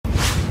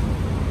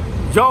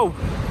Yo,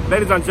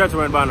 ladies and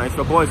gentlemen, bana, it's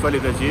your boy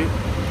Swali the G.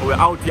 We're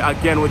out here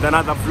again with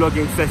another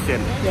vlogging session.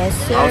 Yes,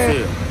 sir. I'll see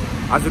you.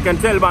 As you can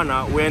tell,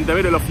 bana, we're in the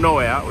middle of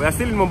nowhere. We are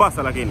still in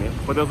Mombasa, lakini,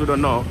 for those who don't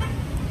know.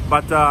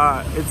 But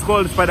it's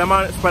called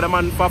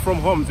Spider-Man Far From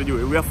Home.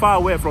 We are far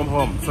away from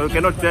home, so you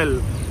cannot tell.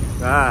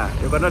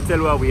 You cannot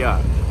tell where we are.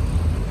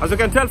 As you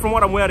can tell from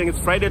what I'm wearing, it's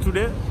Friday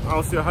today.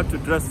 Also, I had to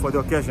dress for the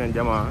occasion,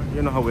 Jama.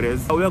 You know how it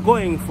is. We are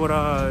going for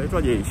a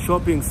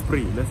shopping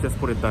spree. Let's just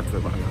put it that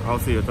way, bana. I'll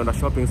see you. It's on a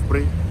shopping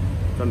spree.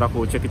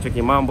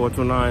 Checking mambo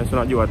tonight.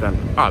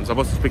 I'm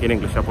supposed to speak in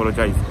English. I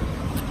apologize.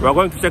 We are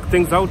going to check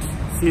things out,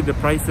 see the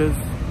prices,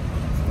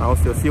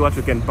 also see what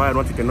you can buy and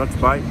what you cannot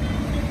buy.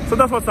 So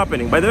that's what's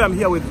happening. By the way, I'm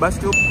here with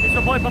Bashtu. It's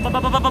your boy.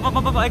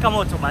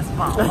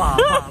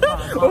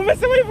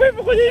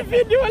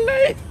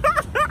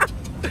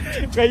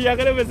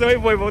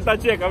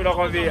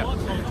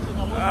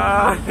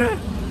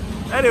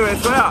 Anyway,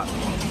 so yeah,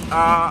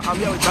 I'm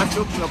here with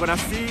Bashtu. We're gonna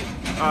see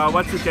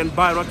what you can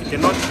buy and what you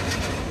cannot.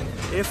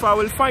 If I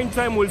will find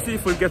time, we'll see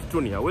if we'll get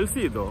Tunia. We'll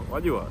see though.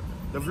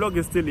 The vlog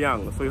is still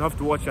young, so you have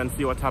to watch and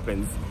see what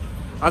happens.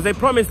 As I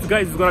promised,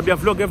 guys, it's gonna be a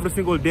vlog every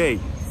single day,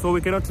 so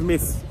we cannot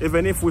miss.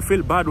 Even if we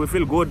feel bad, we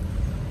feel good,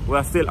 we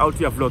are still out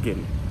here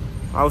vlogging.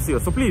 I'll see you.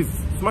 So please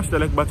smash the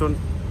like button,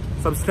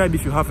 subscribe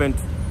if you haven't,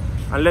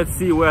 and let's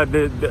see where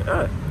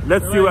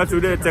let's see where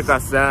today take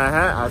us.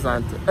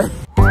 Asante.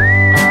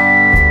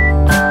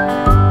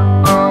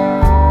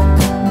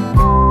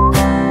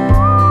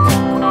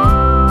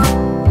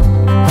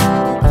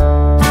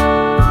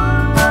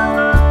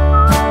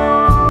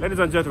 Ladies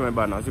and gentlemen,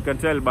 bana, as you can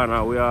tell,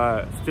 bana, we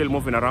are still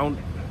moving around.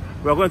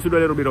 We are going to do a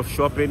little bit of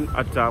shopping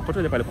at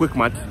Quick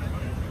Mart.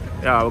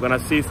 Yeah, we're gonna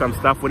see some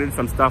stuff. We need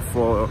some stuff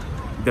for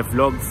the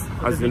vlogs,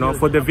 as you know,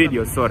 for the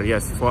videos. Sorry,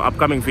 yes, for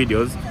upcoming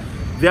videos.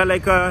 They are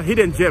like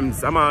hidden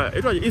gems.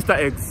 It was Easter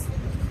eggs.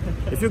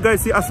 If you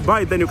guys see us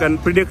buy, then you can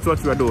predict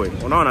what we are doing.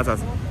 So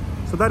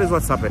that is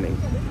what's happening.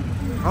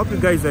 I hope you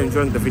guys are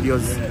enjoying the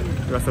videos.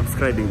 You are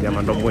subscribing them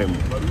and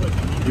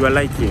you are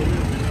liking.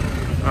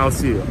 I'll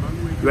see you.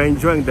 You are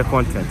enjoying the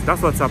content.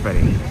 That's what's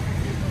happening.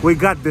 We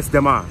got this,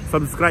 Dema.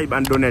 Subscribe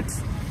and donate.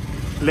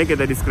 Link in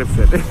the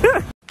description.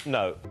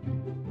 No.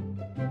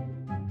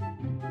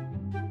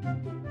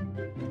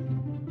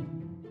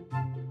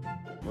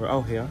 We're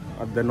out here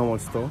at the normal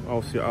store.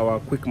 Also our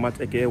Quick Mart,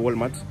 aka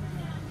Walmart.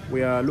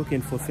 We are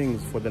looking for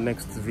things for the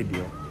next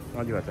video.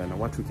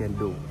 What we can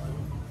do.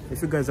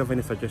 If you guys have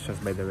any suggestions,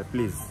 by the way,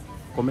 please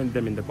comment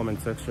them in the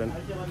comment section.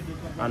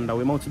 And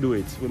we might do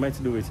it. We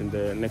might do it in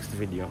the next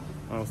video.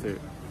 Also,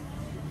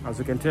 as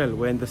you can tell,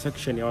 we're in the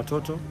section your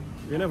Toto.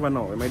 You never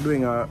know. We might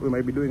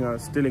be doing a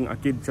stealing a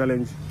kid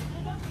challenge.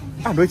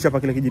 We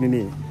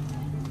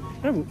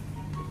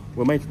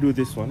might do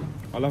this one.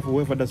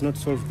 Whoever does not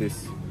solve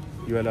this,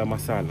 you will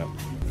masala.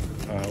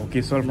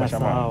 Okay, solve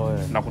mashama.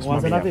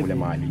 Nakusimamia kule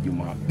mahali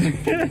Ijumaa.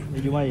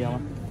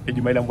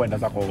 Ijumaa ile mbona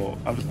zako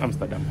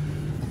Amsterdam.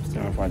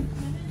 Fun.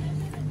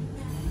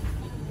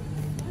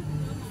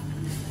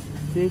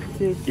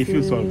 If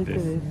you solve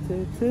this.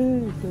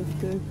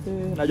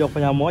 Najua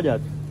kufanya moja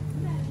tu.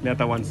 Ni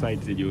hata one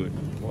side sijui.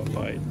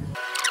 Wallahi.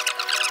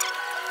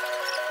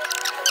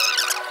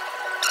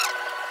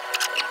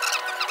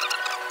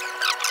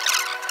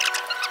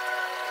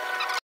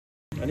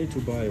 I need to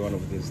buy one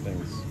of these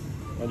things.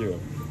 Unajua?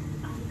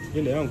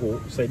 Ile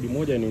yangu side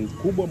moja ni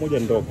kubwa, moja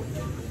ndogo.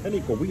 Yani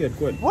iko weird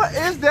kweli. What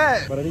is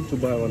that? But I need to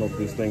buy one of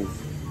these things.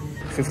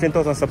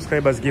 15,000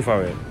 subscribers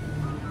giveaway.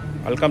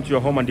 I'll come to your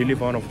home and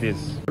deliver one of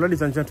these.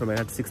 Ladies and gentlemen,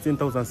 at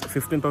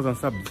 15,000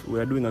 subs, we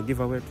are doing a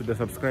giveaway to the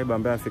subscriber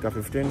ambaye afika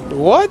 15.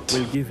 What?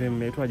 We'll give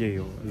him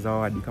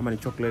zawadi kama ni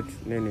chocolate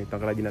nini,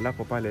 tangaza jina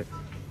lako pale.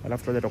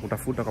 Alafu tutaje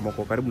tukutafuta kama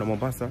uko karibu na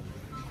Mombasa,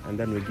 and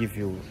then we'll give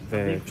you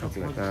the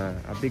chocolate.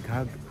 A big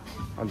hug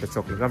on the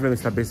chocolate. Lovely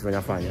Mr. Base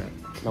venafanya.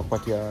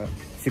 Nakupatia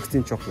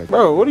 16 chocolate.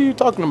 Bro, what are you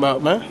talking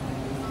about, man?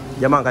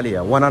 Jamaa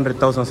angalia,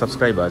 100,000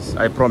 subscribers.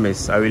 I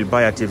promise I will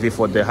buy a TV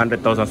for the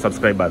 100,000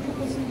 subscribers.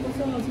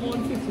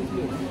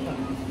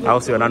 Au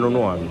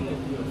nanunua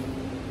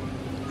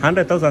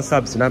 100,000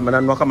 subs na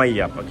nanunua kama hii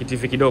hapa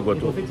TV kidogo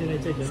tu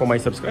for my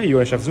subscribers.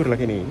 Hiyo ni vizuri,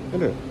 lakini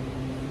ndio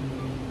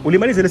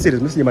ulimaliza ile series,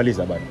 mimi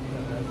sijamaliza bado.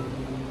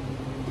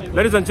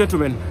 Ladies and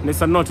gentlemen,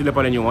 Nissan Note ile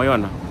pale nyuma,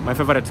 unaona, my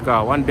favorite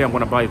car. One day I'm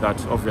gonna buy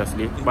that,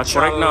 obviously, but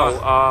for right now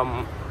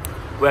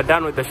we are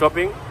done with the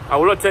shopping. I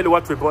will not tell you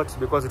what we bought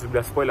because it will be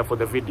a spoiler for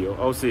the video.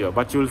 I'll see you,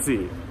 but you'll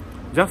see.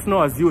 Just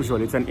know, as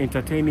usual, it's an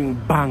entertaining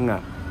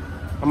banger.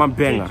 I'm a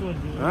banger. Ring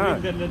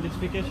the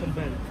notification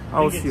bell.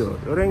 I'll see you.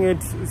 Ring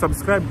it,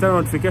 subscribe, turn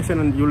on notification,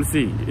 and you'll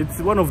see.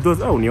 It's one of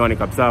those. Oh, nione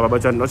kabisa,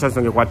 but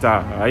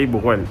aibu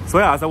kweli. So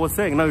yeah, as I was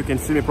saying, now you can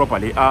see me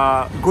properly.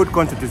 Good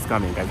content is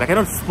coming, guys. I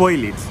cannot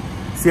spoil it.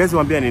 Siwezi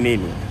wambia ni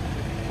nini.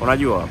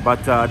 Unajua,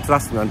 but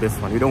trust me on this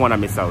one. You don't want to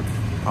miss out.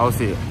 I'll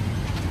see you.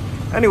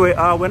 Anyway,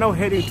 we're now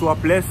heading to a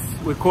place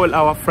we call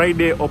our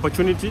Friday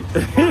opportunity.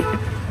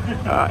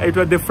 It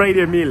was the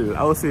Friday meal.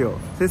 I'll see you.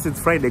 Since it's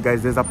Friday,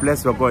 guys, there's a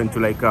place we're going to,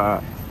 like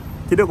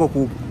kidogo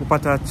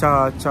kupata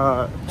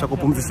cha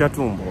kupumzisha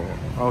tumbo.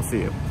 I'll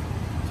see you.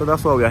 So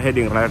that's where we are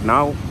heading right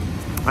now.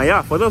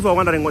 Yeah, for those who are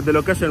wondering what the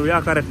location we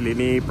are currently,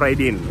 ni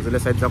Pride Inn. Zile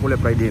side za kule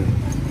Pride Inn.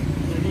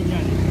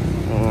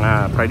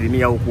 Pride Inn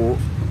ya huku.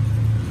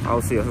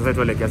 Au sio? Sasa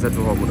tuelekea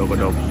zetu huko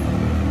dogo.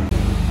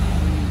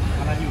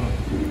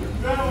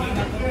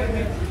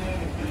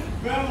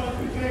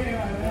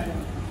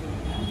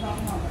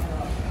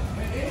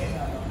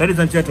 Ladies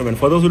and gentlemen,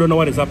 for those who don't know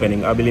what is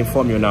happening, I will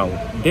inform you now.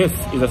 This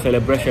is a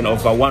celebration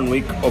of 1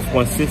 week of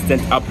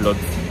consistent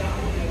uploads.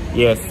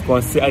 Yes,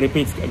 I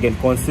repeat again,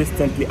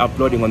 consistently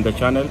uploading on the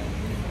channel.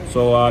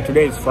 So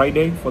today is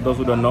Friday. For those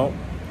who don't know,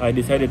 I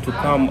decided to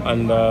come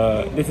and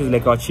this is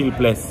like our chill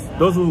place.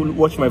 Those who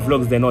watch my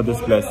vlogs, they know this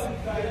place.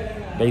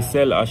 They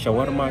sell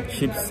shawarma,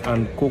 chips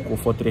and kuku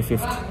for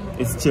 $3.50.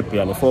 It's cheap,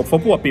 yani, for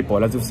poor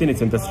people, as you've seen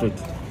it in the street.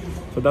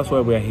 So that's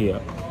why we're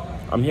here.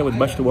 I'm here with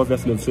Bashtu,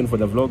 obviously soon for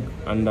the vlog,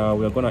 and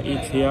we're gonna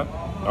eat here.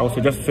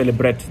 Also just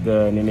celebrate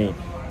the nini,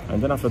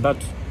 and then after that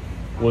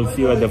we'll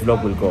see where the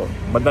vlog will go.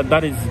 But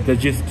that is the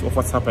gist of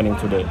what's happening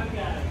today.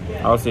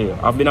 I'll say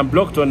I've been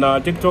unblocked on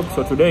TikTok,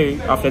 so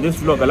today after this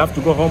vlog I'll have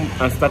to go home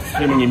and start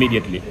streaming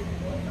immediately.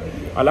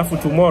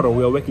 Tomorrow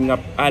we are waking up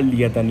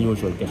earlier than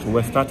usual. So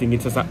we're starting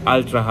it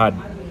ultra hard.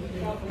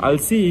 I'll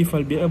see if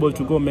I'll be able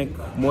to go make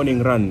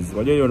morning runs.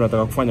 At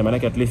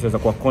least there's a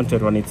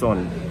content on its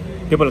own.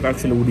 People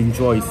actually would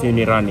enjoy seeing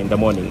me run in the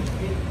morning.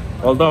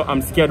 Although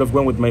I'm scared of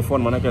going with my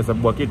phone, so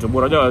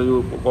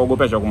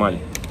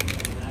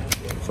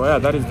yeah,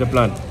 that is the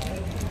plan.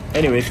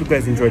 Anyway, if you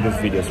guys enjoyed this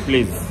videos,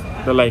 please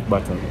the like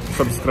button,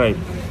 subscribe.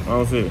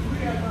 I'll see.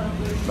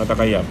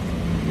 Nataka hii hapa.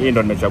 Hii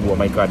ndo nimechagua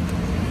my card.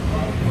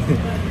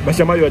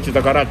 Bashamayo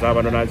achita karata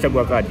hapa ndo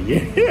nachagua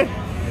kadi.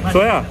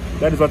 So yeah,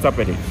 that is what's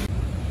happening.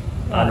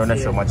 I don't know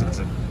so much.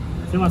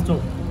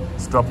 Stop.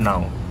 Stop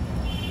now.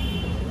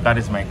 That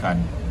is my card.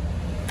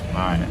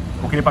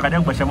 Ukinipa kadi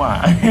yangu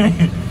Bashama.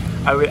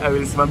 I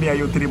will simamia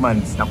you 3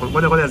 months. Na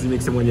ngoja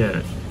zimix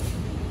mwenyewe.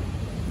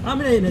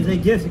 Mimi naweza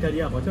guess kadi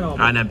yako.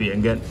 Anaambia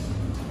ngani.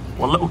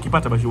 Wallahi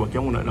ukipata Bashu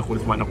wakiangu na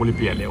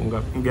kulipia leo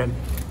ngani.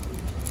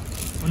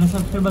 Una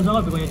subscribers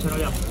wapi kwenye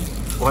channel yako?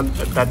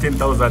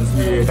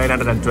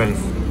 13,912.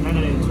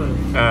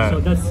 912. So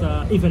that's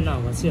even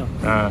number, sio?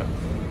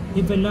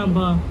 Even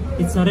number,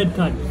 it's a red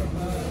card.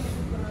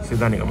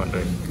 Sidhani kama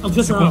red.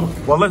 Ukisema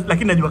wallahi,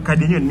 lakini najua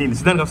kadi yenyewe nini.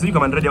 Sidhani kama sijui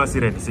kama red ama si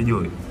red,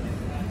 sijui.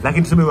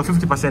 Lakini tuseme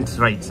 50%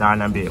 right.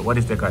 Anaambia what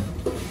is the card?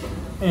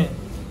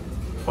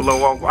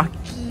 Wallahi wangu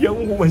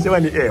yangu msema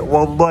ni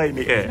wallahi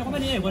ni kama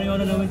ni kwa hiyo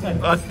unaona wewe.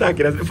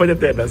 Staki nafanya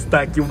tena,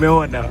 staki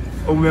umeona.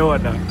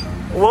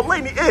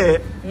 Wallahi ni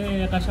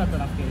akashata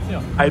nafikiri,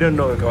 sio? I don't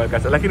know kama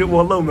kasa, lakini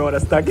wallahi umeona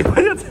staki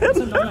fanya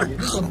tena.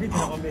 Niko vipi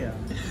nakwambia?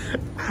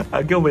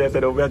 Akiwa mwenye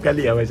tena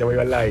umeangalia maisha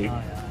wallahi.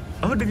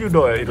 How did you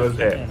know it was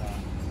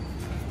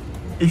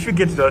If you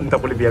get it,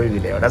 nitakulipia mimi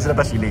leo. Lazima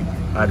hata shilingi.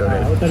 I don't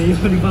know.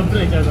 Utalipa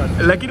pressure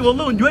sana. Lakini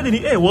wallahi unjuaje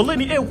ni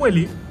wallahi ni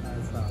kweli.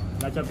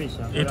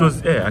 Nachapisha. It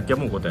was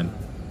akiamungu tena.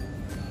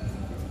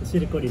 Si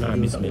record ile.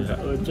 Bismillah.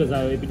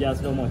 Cheza piga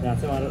slow motion.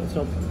 Sema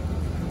stop.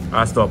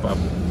 Stop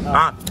hapo.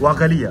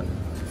 Waangalia.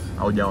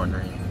 Haujaona.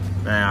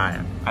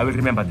 Haya. I will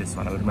remember this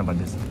one.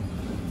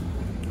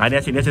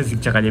 Niache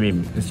sichanganye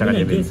mimi.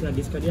 Nisichanganye mimi. Yes, na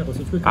discard yako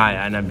sichukue.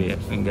 Haya, anaambia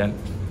ngani.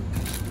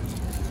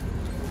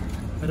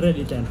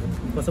 Ready tena.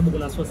 Kwa sababu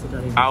kuna sauce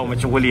tayari.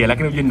 Umechungulia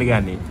lakini unajua ni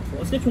gani?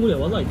 Usichungulia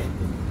wallahi.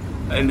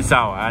 Ni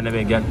sawa,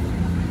 anaambia ngani.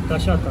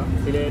 Kashaka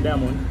ile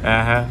diamond.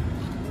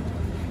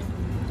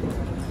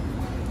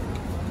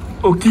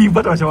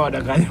 Ukipata washawa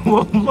wadanganya.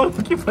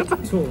 Ukipata.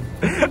 So.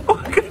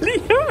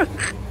 Angalia.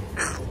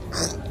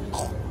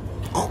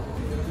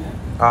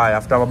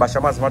 After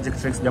Bashama's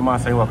magic tricks, jamaa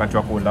sasa wakati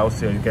wa kula,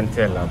 so you can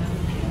tell them.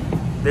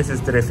 This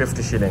is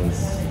 350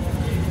 shillings.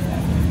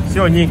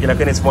 Sio nyingi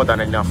lakini it's more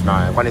than enough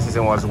now. Kwani sisi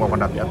wazungu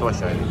kwenda pia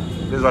tosha hivi.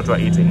 This is what we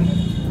are eating.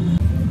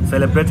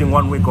 Celebrating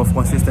 1 week of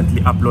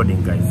consistently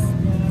uploading, guys.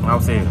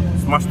 I'll say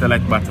smash the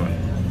like button.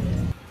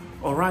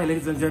 All right,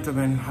 ladies and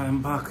gentlemen,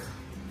 I'm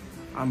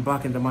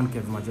back in the man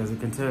cave, much as you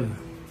can tell.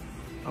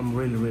 I'm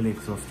really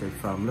exhausted,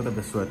 fam. Look at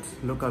the sweat.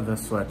 Look at the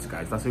sweat,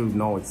 guys. That's how you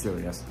know it's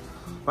serious.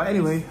 But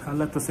anyway, I'd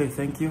like to say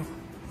thank you.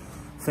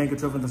 Thank you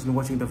to everyone that's been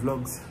watching the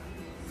vlogs.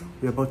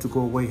 We're about to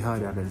go way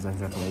harder, ladies and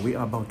gentlemen. We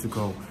are about to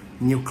go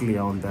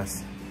nuclear on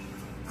this.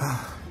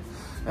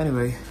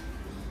 Anyway,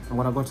 I'm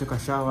gonna go take a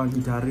shower and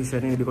eat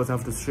because I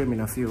have to stream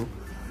in a few,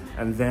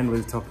 and then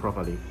we'll talk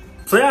properly.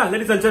 So yeah,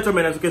 ladies and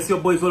gentlemen, as you can see,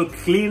 your boy is all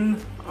clean.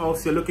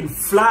 Also, you're looking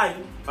fly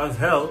as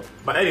hell.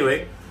 But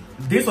anyway,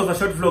 this was a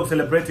short vlog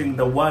celebrating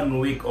the 1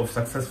 week of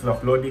successful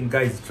uploading.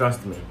 Guys,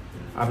 trust me,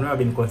 I've never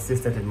been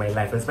consistent in my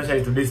life,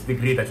 especially to this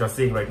degree that you're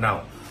seeing right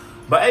now.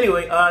 But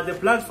anyway, the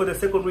plans for the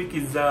second week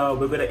is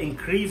we're gonna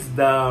increase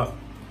the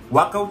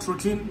workout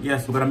routine.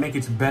 Yes, we're gonna make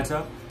it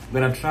better.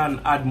 We're gonna try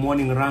and add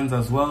morning runs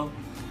as well,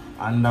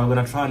 and we're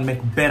gonna try and make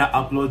better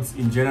uploads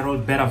in general,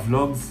 better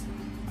vlogs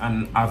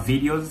and our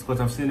videos,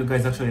 because I've seen you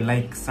guys actually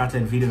like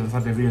certain videos and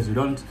certain videos you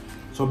don't.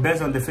 So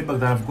based on the feedback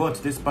that I've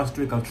got this past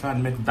week, I'll try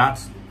and make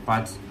that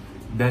part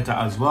better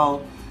as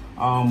well.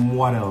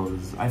 What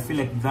else? I feel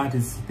like that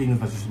is things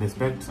that you should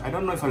expect. I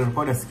don't know if I'll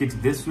record a skit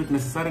this week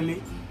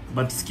necessarily,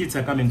 but skits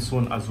are coming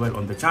soon as well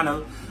on the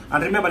channel.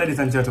 And remember, ladies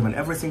and gentlemen,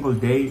 every single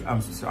day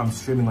I'm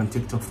streaming on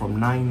TikTok from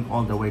 9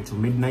 all the way to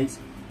midnight.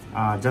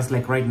 Just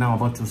like right now,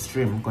 I'm about to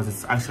stream because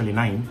it's actually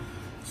 9.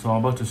 So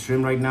I'm about to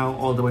stream right now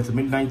all the way to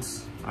midnight,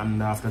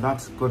 and after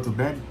that go to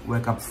bed,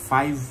 wake up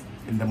 5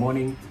 in the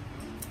morning,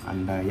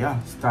 and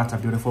yeah, start a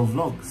beautiful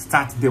vlog,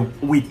 start the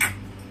week,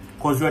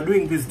 because we are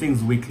doing these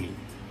things weekly.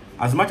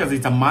 As much as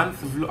it's a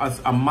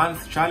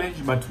month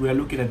challenge, but we are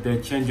looking at the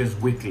changes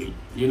weekly,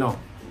 you know,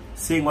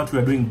 seeing what we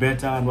are doing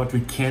better and what we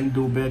can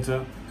do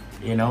better,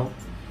 you know.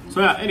 So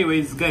yeah,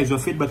 anyways guys, your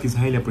feedback is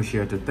highly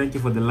appreciated. Thank you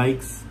for the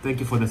likes, thank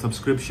you for the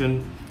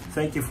subscription,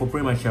 thank you for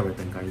pretty much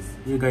everything, guys.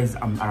 You guys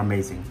are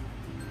amazing.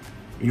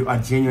 You are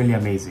genuinely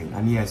amazing,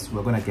 and yes,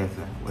 we're gonna get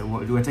there.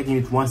 We're taking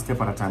it one step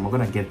at a time. We're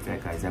gonna get there,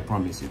 guys. I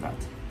promise you that.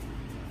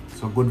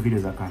 So good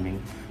videos are coming.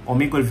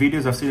 Omegle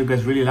videos, I've seen you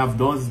guys really love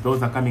those.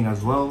 Those are coming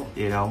as well,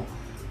 you know.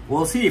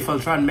 We'll see if I'll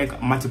try and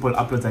make multiple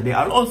uploads a day.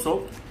 I'll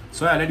also,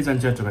 so yeah, ladies and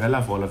gentlemen, I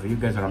love all of you. You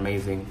guys are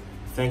amazing.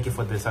 Thank you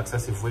for the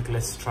successive week.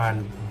 Let's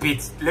try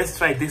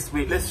this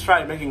week. Let's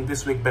try making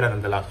this week better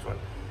than the last one.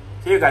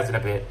 See you guys in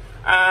a bit,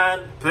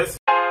 and peace.